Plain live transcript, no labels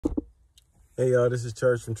Hey y'all, this is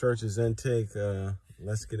Church from Church's Intake.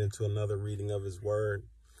 Let's get into another reading of his word.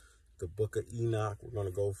 The book of Enoch. We're going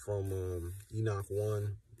to go from Enoch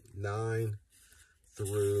 1:9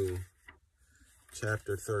 through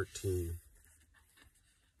chapter 13.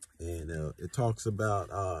 And it talks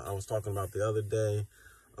about, I was talking about the other day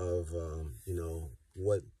of,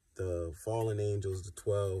 what the fallen angels, the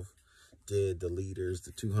 12, did, the leaders,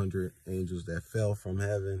 the 200 angels that fell from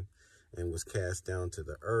heaven and was cast down to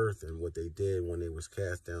the earth, and what they did when they was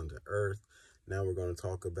cast down to earth. Now we're going to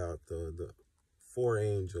talk about the 4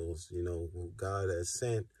 angels, who God has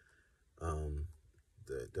sent.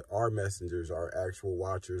 Our messengers, our actual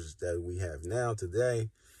watchers that we have now today,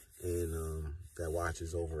 and that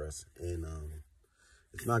watches over us. And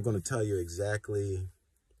it's not going to tell you exactly.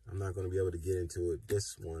 I'm not going to be able to get into it.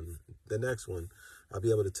 This one, the next one, I'll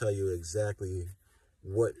be able to tell you exactly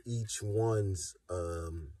what each one's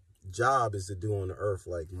job is to do on the earth,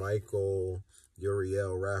 like Michael,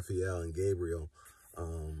 Uriel, Raphael, and Gabriel.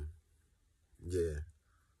 Yeah,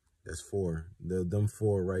 that's 4. Them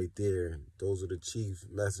 4 right there. Those are the chief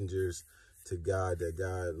messengers to God that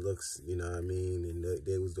God looks, you know what I mean? And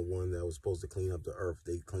they was the one that was supposed to clean up the earth.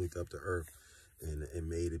 They cleaned up the earth and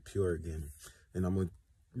made it pure again. And I'm going to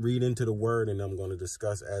read into the word, and I'm going to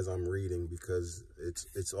discuss as I'm reading, because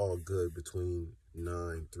it's all good between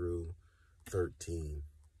 9 through 13.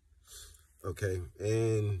 Okay,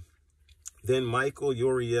 and then Michael,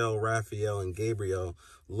 Uriel, Raphael, and Gabriel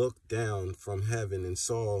looked down from heaven and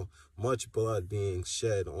saw much blood being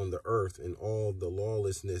shed on the earth, and all the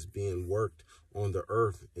lawlessness being worked on the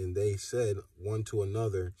earth. And they said one to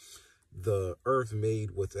another, the earth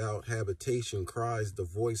made without habitation cries the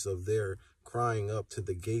voice of their crying up to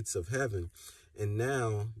the gates of heaven. And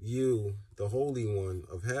now you, the Holy One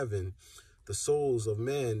of heaven, the souls of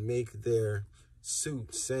men make their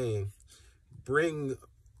suit, saying, Bring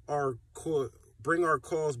our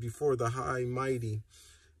cause before the high mighty.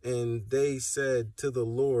 And they said to the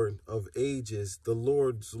Lord of ages, the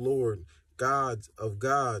Lord's Lord, God of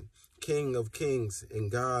God, King of kings,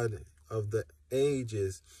 and God of the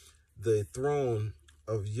ages, the throne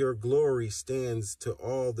of your glory stands to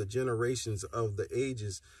all the generations of the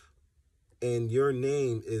ages, and your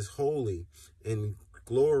name is holy and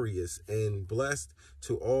glorious and blessed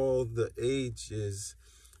to all the ages.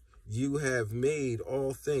 You have made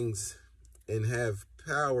all things and have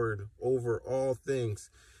powered over all things,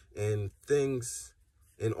 and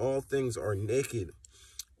all things are naked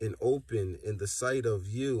and open in the sight of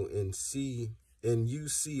you, and you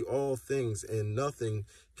see all things, and nothing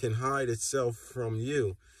can hide itself from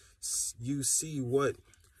you. You see what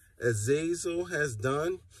Azazel has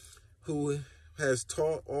done, who has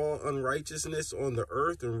taught all unrighteousness on the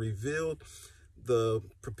earth and revealed the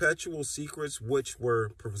perpetual secrets which were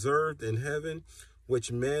preserved in heaven,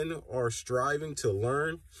 which men are striving to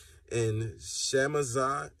learn. And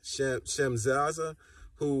Shemazah,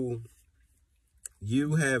 who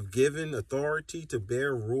you have given authority to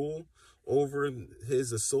bear rule over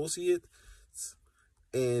his associates,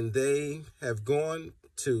 and they have gone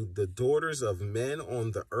to the daughters of men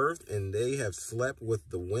on the earth, and they have slept with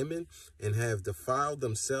the women and have defiled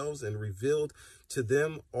themselves and revealed to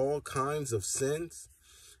them all kinds of sins.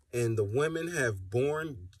 And the women have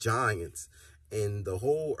borne giants, and the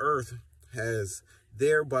whole earth has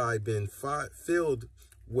thereby been filled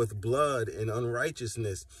with blood and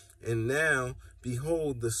unrighteousness. And now,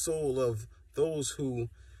 behold, the soul of those who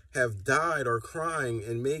have died are crying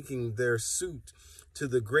and making their suit to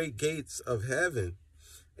the great gates of heaven.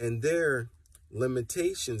 And their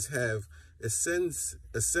limitations have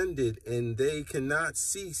ascended, and they cannot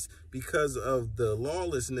cease because of the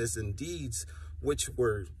lawlessness and deeds which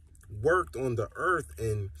were worked on the earth.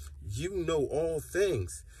 And you know all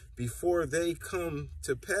things before they come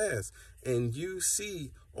to pass, and you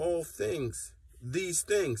see all things, these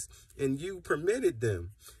things, and you permitted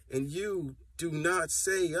them, and you do not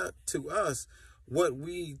say to us what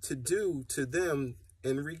we to do to them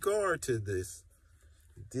in regard to this.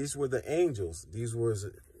 These were the angels. These were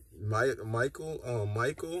Michael,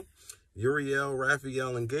 Uriel,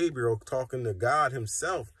 Raphael, and Gabriel talking to God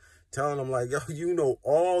himself, telling him like, yo, you know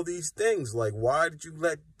all these things. Like, why did you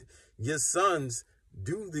let your sons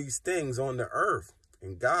do these things on the earth?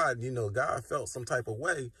 And God, God felt some type of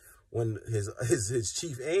way when his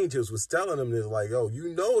chief angels was telling him this, like, yo, you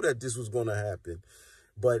know that this was going to happen.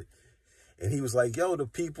 And he was like, yo, the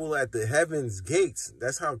people at the heaven's gates,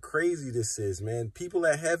 that's how crazy this is, man. People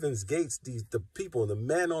at heaven's gates, the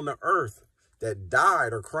men on the earth that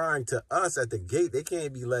died are crying to us at the gate. They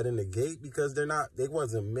can't be let in the gate because they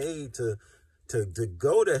wasn't made to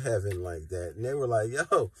go to heaven like that. And they were like,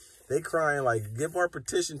 yo, They crying like, give our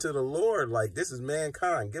petition to the Lord. Like, this is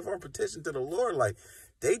mankind. Give our petition to the Lord. Like,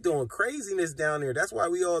 they doing craziness down there. That's why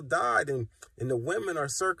we all died. And the women are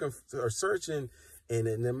searching,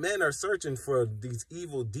 and the men are searching for these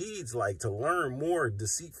evil deeds, like to learn more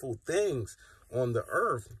deceitful things on the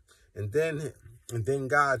earth. And then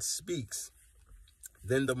God speaks.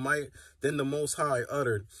 Then the Most High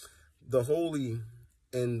uttered, the Holy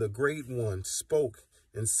and the Great One spoke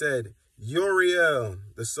and said, Uriel,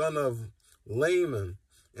 the son of Laman,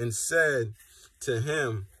 and said to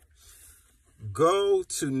him, go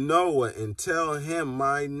to Noah and tell him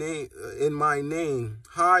my name, in my name,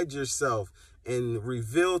 hide yourself and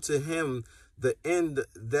reveal to him the end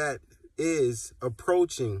that is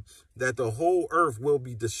approaching, that the whole earth will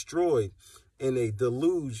be destroyed, and a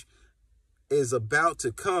deluge is about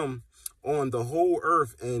to come on the whole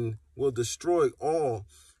earth and will destroy all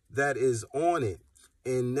that is on it.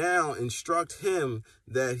 And now instruct him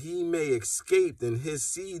that he may escape and his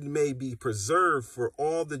seed may be preserved for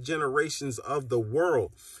all the generations of the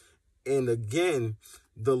world. And again,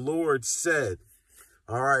 the Lord said,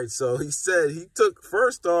 all right, so he said,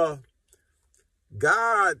 first off,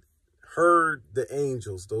 God heard the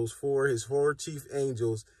angels, his four chief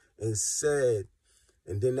angels, and said,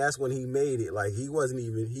 and then that's when he made it. Like, he was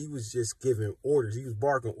just giving orders. He was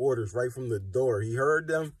barking orders right from the door. He heard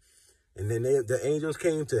them. And then the angels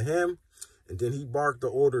came to him, and then he barked the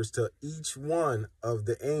orders to each one of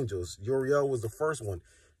the angels. Uriel was the first one,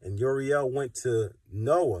 and Uriel went to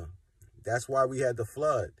Noah. That's why we had the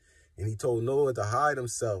flood. And he told Noah to hide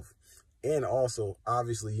himself. And also,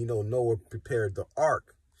 obviously, Noah prepared the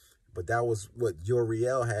ark. But that was what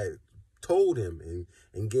Uriel had told him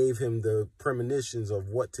and gave him the premonitions of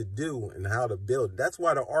what to do and how to build. That's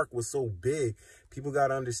why the ark was so big. People got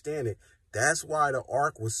to understand it. That's why the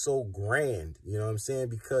ark was so grand, you know what I'm saying?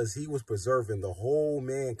 Because he was preserving the whole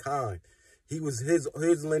mankind. His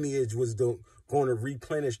lineage was going to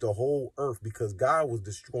replenish the whole earth, because God was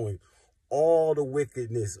destroying all the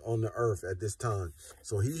wickedness on the earth at this time.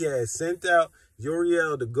 So he had sent out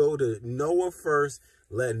Uriel to go to Noah first,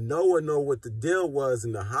 let Noah know what the deal was,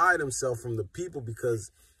 and to hide himself from the people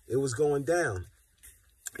because it was going down.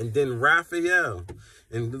 And then Raphael,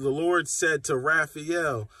 and the Lord said to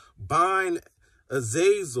Raphael, bind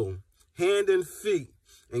Azazel hand and feet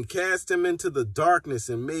and cast him into the darkness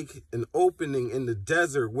and make an opening in the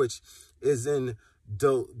desert, which is in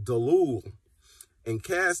Delul, and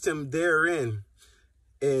cast him therein,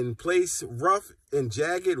 and place rough and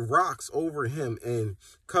jagged rocks over him and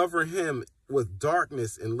cover him with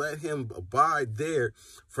darkness, and let him abide there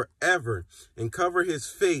forever, and cover his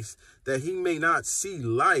face that he may not see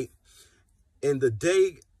light. And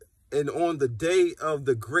on the day of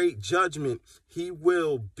the great judgment, he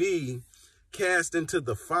will be cast into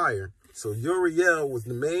the fire. So Uriel was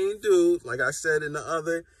the main dude, like I said in the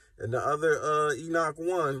other Enoch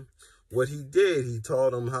 1. What he did, he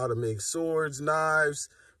taught them how to make swords, knives,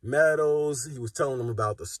 metals. He was telling them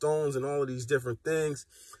about the stones and all of these different things,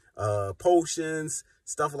 potions,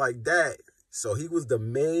 stuff like that. So he was the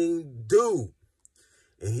main dude.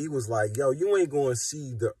 And he was like, yo, you ain't going to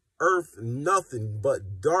see the earth nothing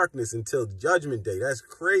but darkness until judgment day. That's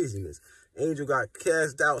craziness. Angel got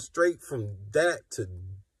cast out straight from that to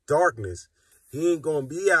darkness. He ain't going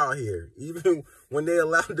to be out here. Even when they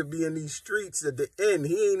allowed to be in these streets at the end,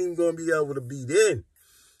 he ain't even going to be able to be in.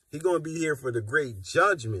 He going to be here for the great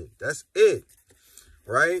judgment. That's it.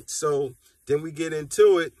 Right? So then we get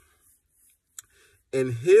into it.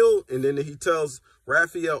 And then he tells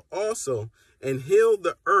Raphael also, and heal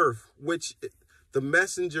the earth, which the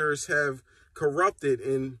messengers have corrupted,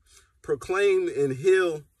 and proclaim in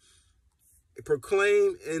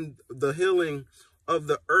the healing of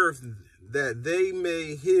the earth, that they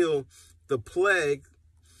may heal the plague,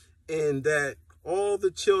 and that all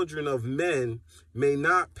the children of men may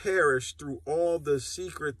not perish through all the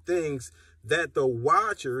secret things that the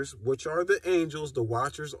watchers, which are the angels, the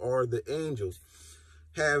watchers are the angels,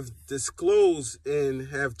 have disclosed and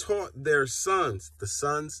have taught their sons.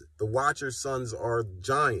 The watchers' sons are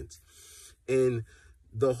giants. And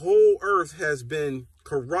the whole earth has been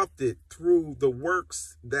corrupted through the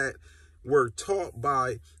works that were taught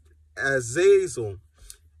by Azazel.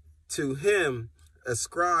 To him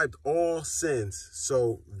ascribed all sins.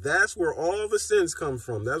 So that's where all the sins come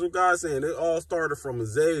from. That's what God's saying. It all started from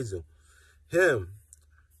Azazel. Him.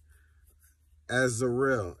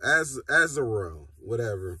 Azarel,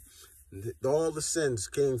 whatever. All the sins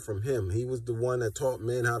came from him. He was the one that taught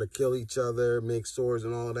men how to kill each other, make swords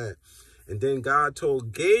and all that. And then God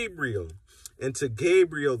told Gabriel, and to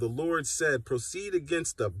Gabriel the Lord said, proceed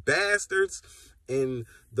against the bastards and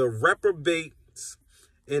the reprobates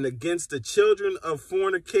and against the children of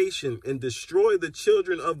fornication, and destroy the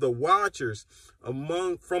children of the watchers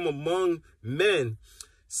from among men.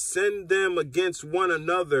 Send them against one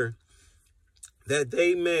another, that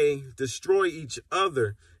they may destroy each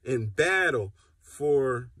other in battle,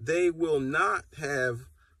 for they will not have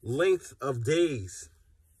length of days.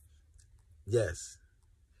 Yes,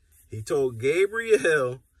 he told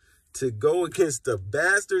Gabriel to go against the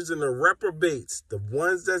bastards and the reprobates, the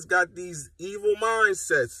ones that's got these evil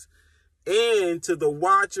mindsets, and to the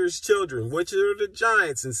watchers' children, which are the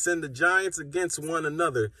giants, and send the giants against one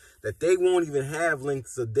another, that they won't even have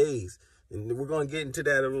lengths of days. And we're going to get into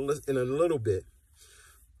that in a little bit.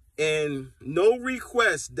 And no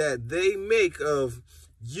request that they make of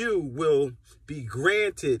you will be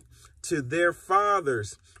granted to their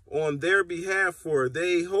fathers on their behalf, for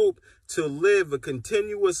they hope to live a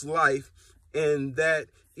continuous life, and that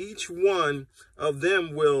each one of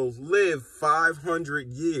them will live 500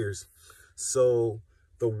 years. So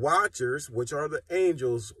the watchers, which are the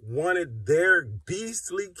angels, wanted their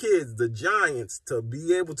beastly kids, the giants, to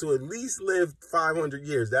be able to at least live 500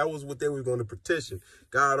 years. That was what they were going to petition.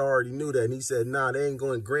 God already knew that. And he said, nah, he ain't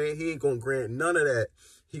going to grant none of that.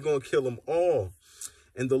 He going to kill them all.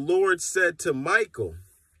 And the Lord said to Michael,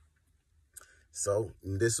 so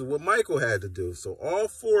this is what Michael had to do. So all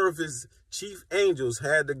four of his chief angels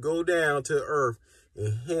had to go down to earth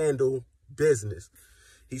and handle business.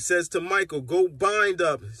 He says to Michael, go bind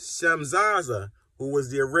up Shamzaza, who was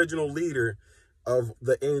the original leader of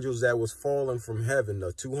the angels that was fallen from heaven,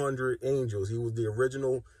 the 200 angels. He was the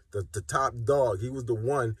original, the top dog. He was the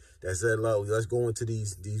one that said, let's go into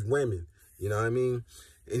these women. You know what I mean?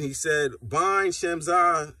 And he said, bind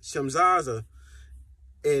Shamzaza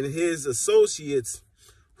and his associates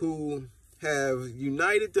who have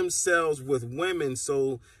united themselves with women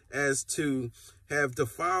so as to have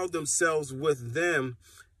defiled themselves with them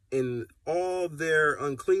in all their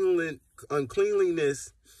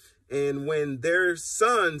uncleanliness, and when their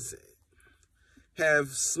sons have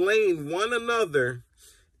slain one another,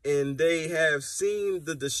 and they have seen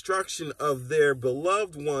the destruction of their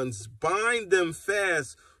beloved ones, bind them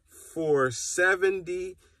fast for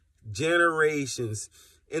 70 generations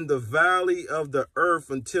in the valley of the earth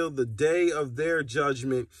until the day of their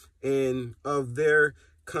judgment and of their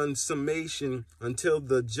consummation, until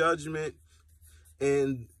the judgment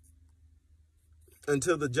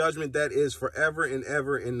that is forever and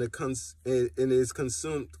ever and is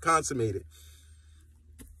consummated.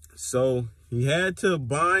 So he had to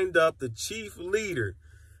bind up the chief leader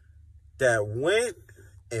that went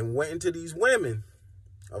into these women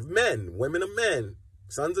of men,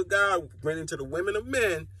 sons of God went into the women of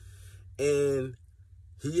men, and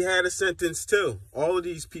he had a sentence too. All of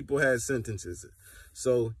these people had sentences.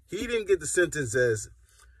 So he didn't get the sentence as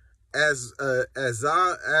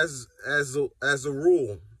a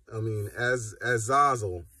rule. I mean, as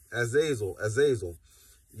Azazel.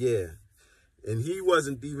 Yeah. And he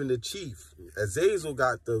wasn't even the chief. Azazel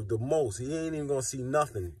got the most. He ain't even going to see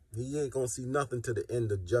nothing. He ain't going to see nothing to the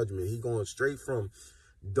end of judgment. He going straight from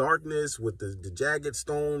darkness with the jagged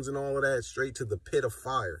stones and all of that, straight to the pit of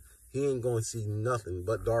fire. He ain't going to see nothing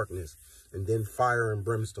but darkness and then fire and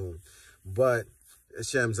brimstone. But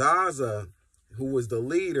Shamzaza, who was the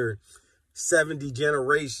leader, 70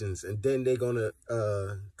 generations, and then they're going to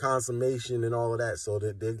consummation and all of that. So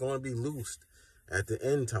that they're going to be loosed at the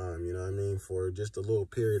end time, you know what I mean, for just a little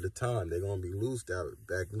period of time. They're going to be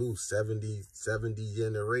back loose, 70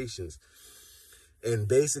 generations. And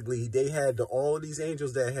basically, they had all of these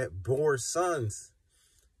angels that bore sons.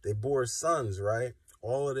 They bore sons, right?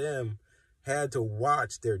 All of them had to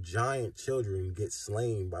watch their giant children get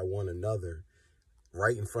slain by one another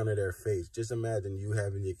right in front of their face. Just imagine you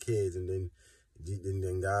having your kids and then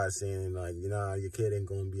God saying, like, you know, your kid ain't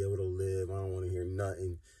going to be able to live. I don't want to hear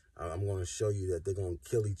nothing. I'm going to show you that they're going to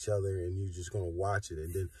kill each other, and you're just going to watch it.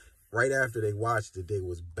 And then right after they watched it, they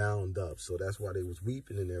was bound up. So that's why they was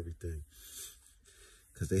weeping and everything,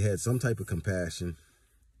 because they had some type of compassion.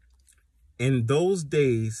 In those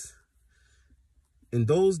days,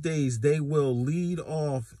 they will lead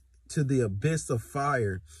off to the abyss of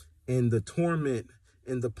fire, and the torment,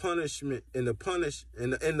 and the punishment, and the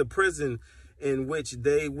prison, in which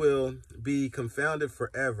they will be confounded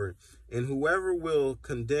forever. And whoever will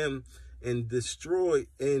condemn and destroyed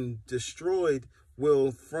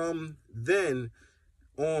will from then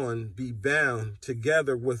on be bound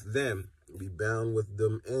together with them, be bound with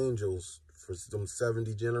them angels for some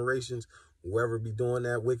 70 generations. Whoever be doing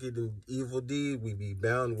that wicked and evil deed, we be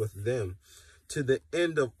bound with them to the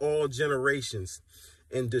end of all generations,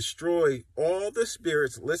 and destroy all the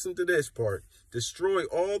spirits. Listen to this part. Destroy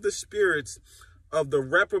all the spirits of the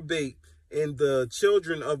reprobate and the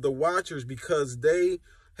children of the watchers, because they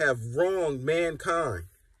have wronged mankind.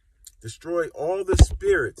 Destroy all the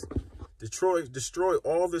spirits. Destroy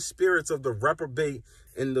all the spirits of the reprobate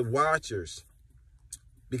and the watchers,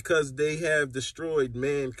 because they have destroyed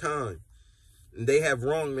mankind. And they have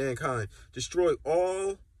wronged mankind. Destroy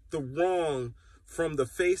all the wrong from the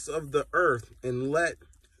face of the earth, and let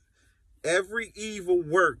every evil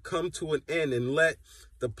work come to an end, and let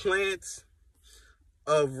the plants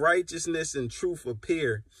of righteousness and truth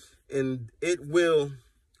appear, and it will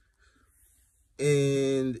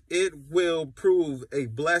prove a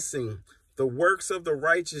blessing. The works of the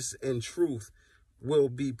righteous and truth will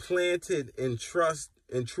be planted in trust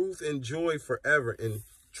and truth and joy forever, and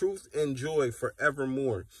truth and joy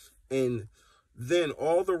forevermore. And then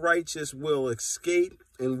all the righteous will escape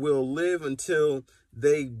and will live until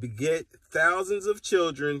they beget thousands of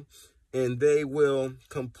children, and they will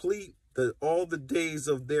complete all the days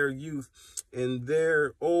of their youth and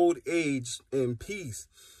their old age in peace.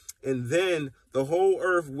 And then the whole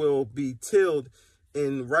earth will be tilled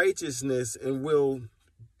in righteousness, and will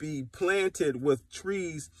be planted with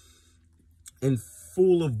trees and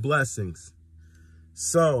full of blessings.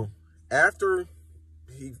 So after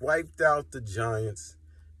he wiped out the giants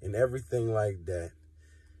and everything like that,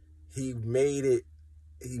 he made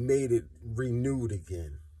it renewed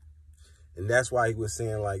again. And that's why he was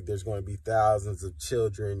saying, like, there's going to be thousands of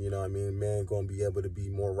children, you know what I mean? Man going to be able to be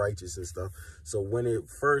more righteous and stuff. So when it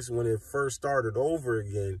first started over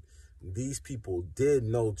again, these people did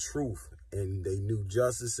know truth, and they knew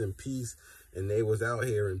justice and peace, and they was out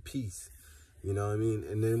here in peace. You know what I mean?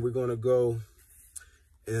 And then we're going to go,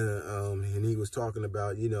 and he was talking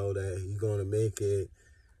about, you know, that he's going to make it,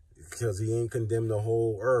 because he ain't condemned the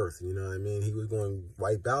whole earth, you know what I mean? He was going to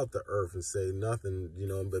wipe out the earth and say nothing, you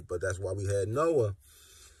know, but that's why we had Noah.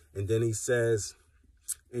 And then he says,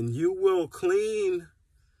 and you will clean,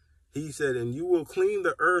 he said, and you will clean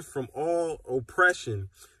the earth from all oppression,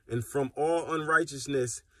 and from all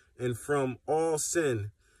unrighteousness, and from all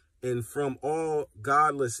sin, and from all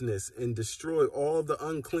godlessness, and destroy all the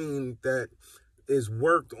unclean that is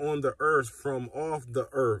worked on the earth from off the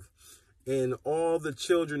earth. And all the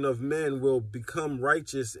children of men will become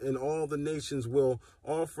righteous, and all the nations will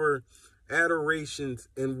offer adorations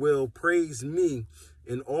and will praise me,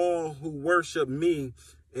 and all who worship me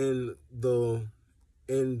in the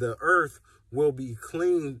earth will be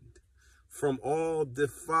cleaned from all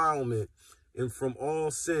defilement, and from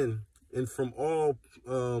all sin, and from all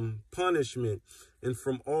punishment, and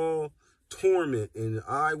from all torment, and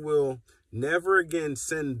I will never again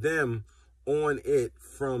send them on it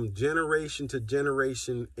from generation to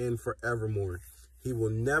generation and forevermore. He will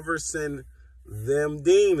never send them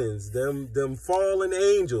demons, them fallen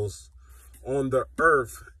angels on the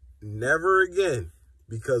earth, never again.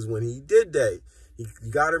 Because when he did that, you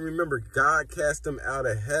got to remember, God cast them out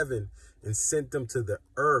of heaven and sent them to the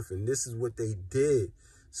earth, and this is what they did.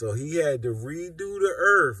 So he had to redo the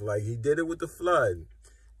earth like he did it with the flood.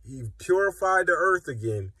 He purified the earth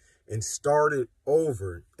again and started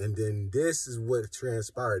over. And then this is what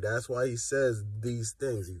transpired. That's why he says these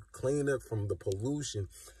things. He cleaned it from the pollution,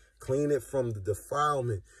 clean it from the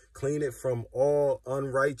defilement, clean it from all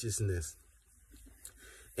unrighteousness.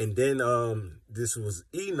 And then this was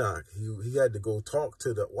Enoch. He had to go talk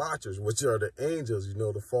to the watchers, which are the angels, you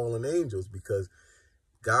know, the fallen angels, because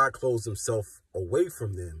God closed himself away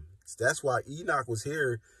from them. That's why Enoch was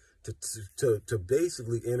here to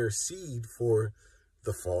basically intercede for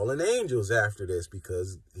the fallen angels after this,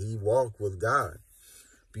 because he walked with God.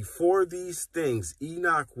 Before these things,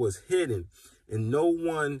 Enoch was hidden, and no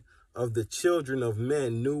one of the children of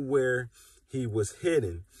men knew where he was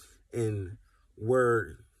hidden, and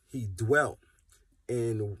where he dwelt,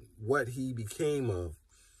 and what he became of.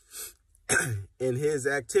 And his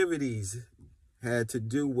activities had to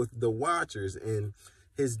do with the watchers, and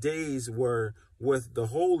his days were with the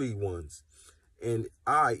holy ones. And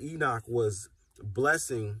I, Enoch, was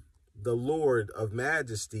blessing the Lord of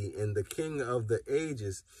majesty and the King of the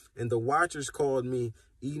ages. And the watchers called me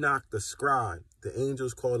Enoch the scribe. The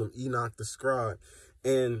angels called him Enoch the scribe,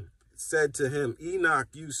 and said to him, Enoch,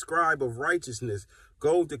 you scribe of righteousness,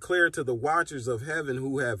 go declare to the watchers of heaven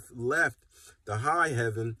who have left the high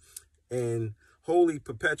heaven and holy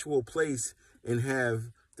perpetual place, and have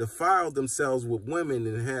defiled themselves with women,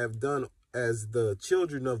 and have done as the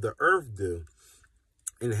children of the earth do,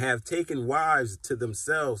 and have taken wives to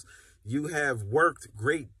themselves. You have worked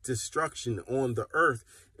great destruction on the earth,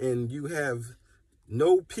 and you have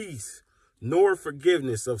no peace nor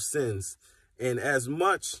forgiveness of sins. And as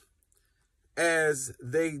much as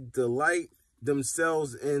they delight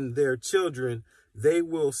themselves in their children, they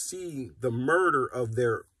will see the murder of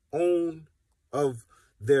their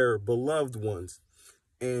beloved ones,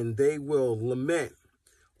 and they will lament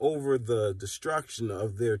over the destruction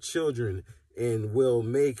of their children, and will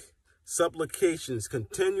make supplications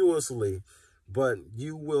continuously, but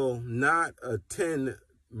you will not attend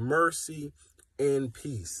mercy and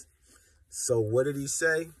peace. So what did he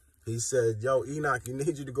say? He said, yo, Enoch, you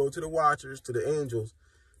need you to go to the watchers, to the angels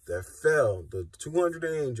that fell, the 200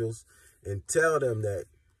 angels, and tell them that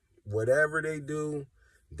whatever they do,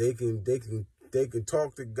 they can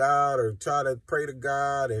talk to God or try to pray to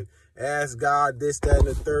God and ask God this, that, and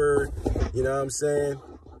the third. You know what I'm saying?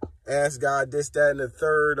 Ask God this, that, and the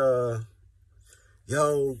third.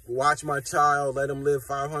 Yo, watch my child, let him live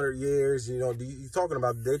 500 years. You know,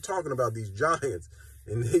 they're talking about these giants.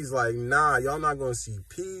 And he's like, nah, y'all not going to see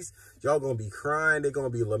peace. Y'all going to be crying. They're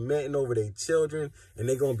going to be lamenting over their children. And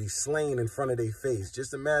they're going to be slain in front of their face.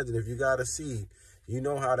 Just imagine if you got a seed. You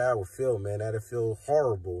know how that would feel, man. That would feel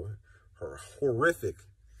horrible, horrific.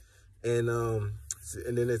 And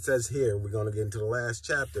then it says here, we're going to get into the last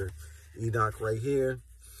chapter. Enoch right here.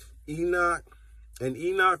 Enoch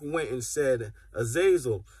went and said,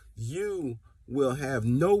 Azazel, you will have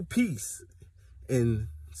no peace, and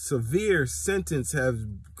severe sentence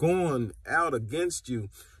have gone out against you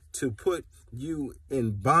to put you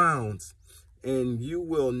in bonds, and you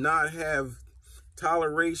will not have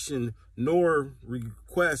toleration nor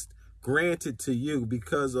request granted to you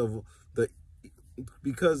because of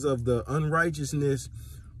the unrighteousness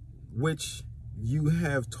which you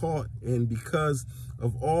have taught, and because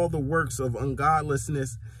of all the works of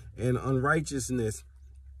ungodliness and unrighteousness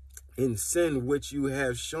and sin which you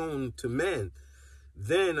have shown to men.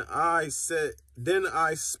 Then I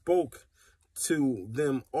spoke to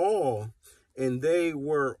them all, and they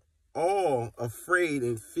were all afraid,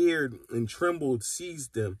 and feared and trembled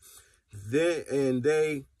seized them. And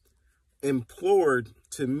they implored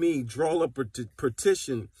to me, draw up a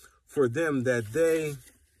petition for them that they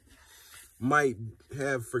might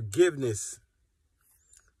have forgiveness.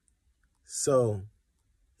 So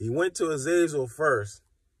he went to Azazel first.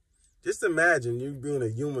 Just imagine you being a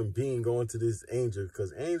human being going to this angel,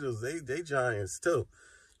 because angels, they giants too.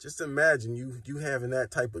 Just imagine you having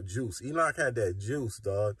that type of juice. Enoch had that juice,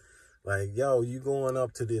 dog. Like, yo, you going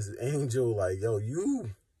up to this angel, like, yo,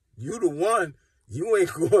 you the one. You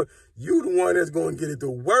the one that's going to get it the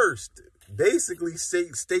worst. Basically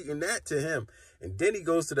stating that to him. And then he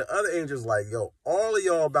goes to the other angels like, yo, all of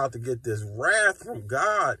y'all about to get this wrath from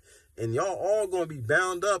God. And y'all all going to be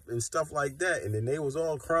bound up and stuff like that. And then they was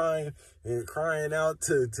all crying out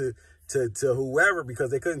to whoever, because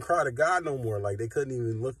they couldn't cry to God no more. Like, they couldn't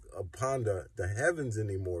even look upon the heavens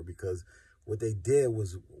anymore, because what they did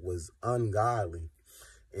was ungodly.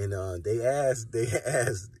 And they asked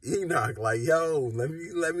Enoch, like, yo, let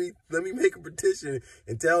me make a petition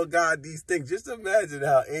and tell God these things. Just imagine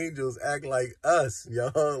how angels act like us, yo.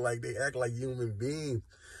 Like, they act like human beings.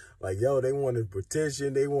 Like, yo, they wanted to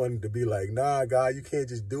petition. They wanted to be like, nah, God, you can't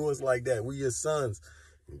just do us like that. We your sons.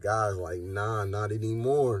 And God's like, nah, not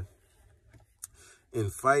anymore.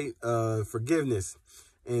 And fight forgiveness.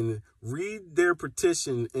 And read their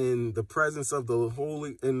petition in the presence of the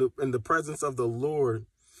holy, in the presence of the Lord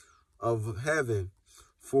of heaven.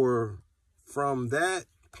 For from that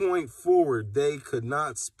point forward, they could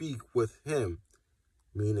not speak with him,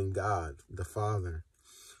 meaning God, the Father,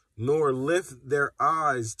 nor lift their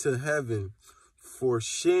eyes to heaven for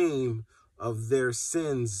shame of their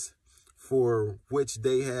sins for which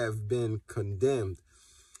they have been condemned.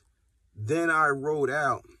 Then I wrote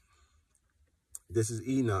out, this is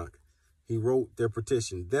Enoch, he wrote their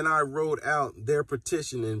petition. Then I wrote out their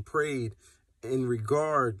petition and prayed in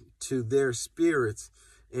regard to their spirits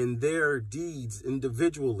and their deeds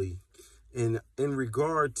individually, and in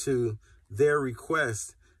regard to their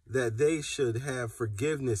request that they should have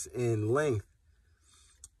forgiveness and length.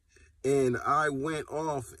 And I went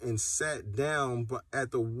off and sat down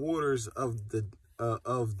at the waters of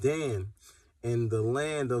Dan, in the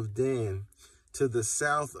land of Dan, to the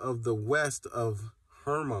south of the west of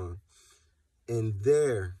Hermon. And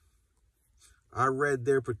there I read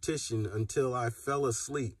their petition until I fell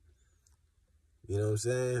asleep. You know what I'm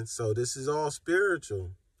saying? So this is all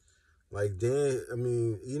spiritual. Like,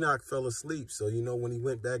 Enoch fell asleep. So, you know, when he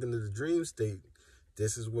went back into the dream state,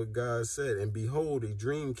 this is what God said. And behold, a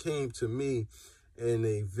dream came to me, and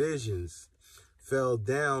a visions fell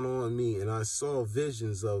down on me, and I saw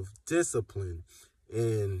visions of discipline,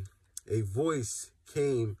 and a voice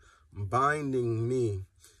came binding me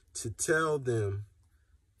to tell them,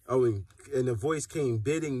 and a voice came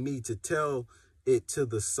bidding me to tell it to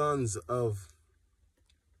the sons of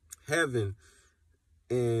heaven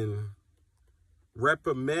and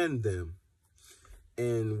reprimand them.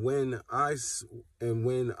 And when I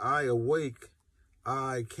awake,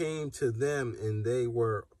 I came to them, and they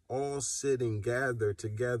were all sitting gathered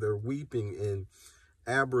together, weeping in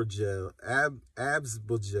Abzbajel,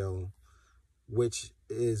 which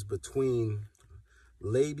is between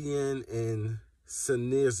Labian and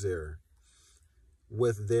Senezar,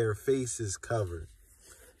 with their faces covered.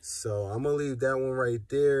 So I'm going to leave that one right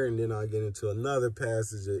there, and then I'll get into another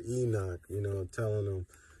passage of Enoch, telling them,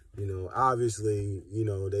 obviously,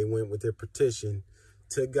 they went with their petition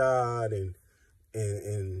to God, and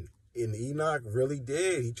Enoch really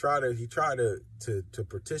did. He tried to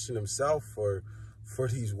petition himself for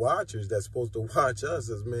these watchers that's supposed to watch us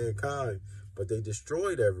as mankind, but they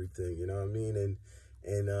destroyed everything, you know what I mean?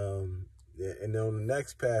 And on the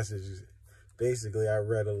next passage, basically I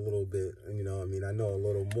read a little bit, I know a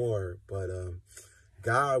little more, but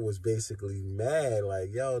God was basically mad,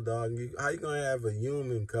 like, yo, dog, how you gonna have a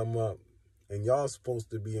human come up, and y'all supposed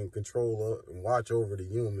to be in control of and watch over the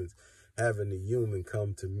humans, having the human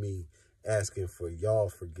come to me asking for y'all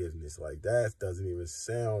forgiveness? Like, that doesn't even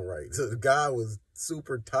sound right. So God was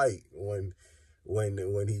super tight when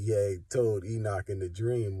he had told Enoch in the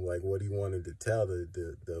dream, like, what he wanted to tell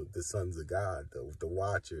the sons of God, the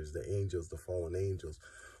watchers, the angels, the fallen angels.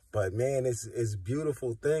 But man, it's a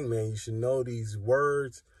beautiful thing, man. You should know these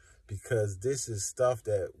words, because this is stuff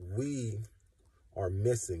that we are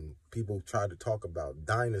missing. People try to talk about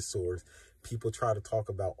dinosaurs. People try to talk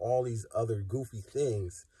about all these other goofy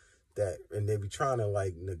things and they be trying to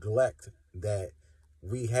like neglect that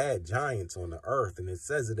we had giants on the earth. And it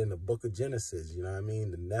says it in the book of Genesis, you know what I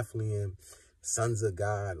mean? The Nephilim, sons of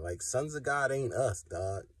God. Like, sons of God ain't us,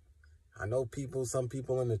 dog. I know some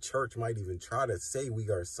people in the church might even try to say we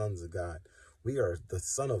are sons of God. We are the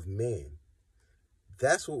son of man.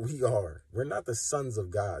 That's what we are. We're not the sons of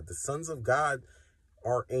God. The sons of God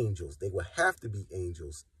are angels. They will have to be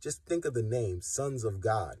angels. Just think of the name, sons of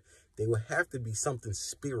God. They will have to be something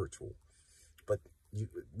spiritual. But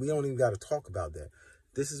we don't even got to talk about that.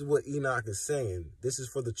 This is what Enoch is saying. This is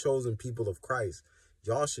for the chosen people of Christ.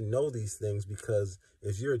 Y'all should know these things, because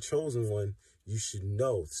if you're a chosen one, you should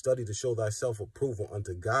know. Study to show thyself approval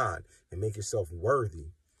unto God and make yourself worthy.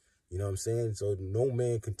 You know what I'm saying? So no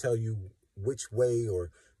man can tell you which way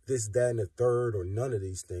or this, that, and the third, or none of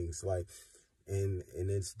these things. Like, and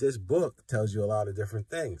this book tells you a lot of different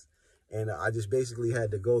things. And I just basically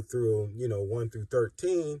had to go through, 1 through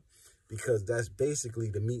 13, because that's basically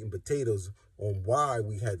the meat and potatoes on why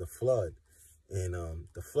we had the flood. And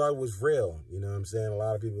the flood was real. You know what I'm saying? A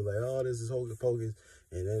lot of people are like, oh, this is hocus pocus.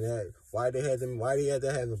 And then why they had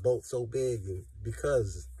to have the boat so big? And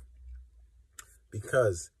because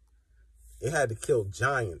it had to kill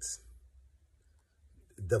giants.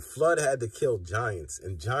 The flood had to kill giants,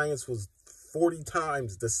 and giants was 40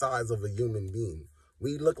 times the size of a human being.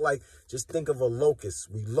 We look like, just think of a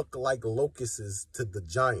locust. We look like locusts to the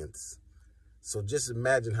giants. So just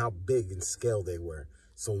imagine how big in scale they were.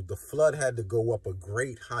 So the flood had to go up a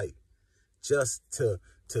great height just to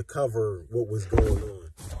cover what was going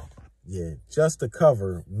on. Yeah, just to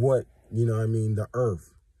cover what, the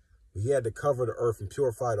earth. He had to cover the earth and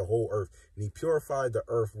purify the whole earth. And he purified the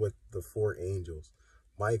earth with the 4 angels.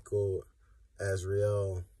 Michael,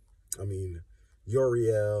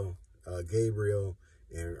 Uriel, Gabriel,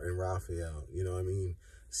 and Raphael. You know what I mean?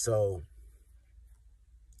 So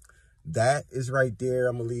that is right there.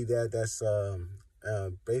 I'm going to leave that. That's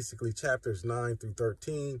basically chapters 9 through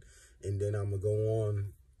 13. And then I'm going to go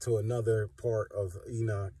on to another part of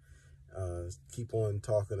Enoch. Keep on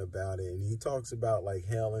talking about it. And he talks about like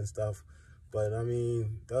hell and stuff. But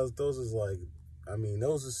those is like,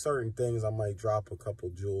 those are certain things. I might drop a couple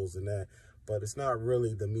jewels in that, but it's not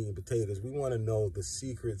really the meat and potatoes. We want to know the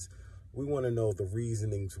secrets. We want to know the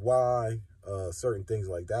reasonings why certain things.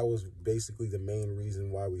 Like, that was basically the main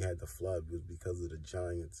reason why we had the flood, was because of the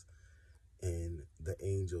giants and the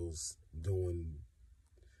angels doing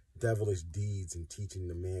devilish deeds and teaching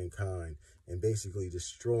the mankind and basically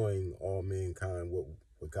destroying all mankind, what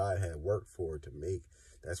God had worked for to make.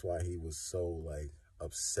 That's why he was so like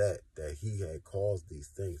upset that he had caused these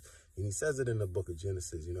things. And he says it in the book of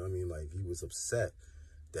Genesis, you know what I mean? Like, he was upset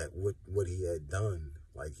that what he had done.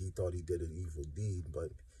 Like, he thought he did an evil deed, but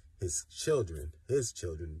his children,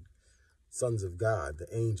 sons of God, the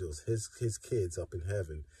angels, his kids up in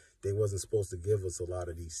heaven, they wasn't supposed to give us a lot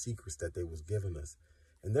of these secrets that they was giving us.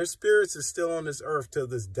 And their spirits are still on this earth till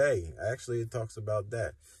this day. Actually, it talks about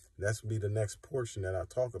that. And that's be the next portion that I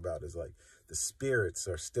talk about, is like the spirits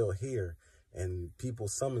are still here, and people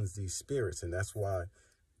summons these spirits, and that's why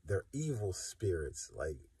they're evil spirits.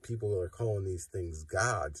 Like, people are calling these things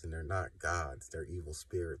gods, and they're not gods. They're evil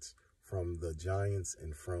spirits from the giants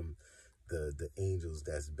and from the angels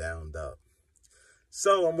that's bound up.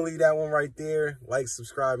 So I'm going to leave that one right there. Like,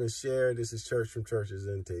 subscribe, and share. This is Church from Church's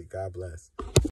Intake. God bless.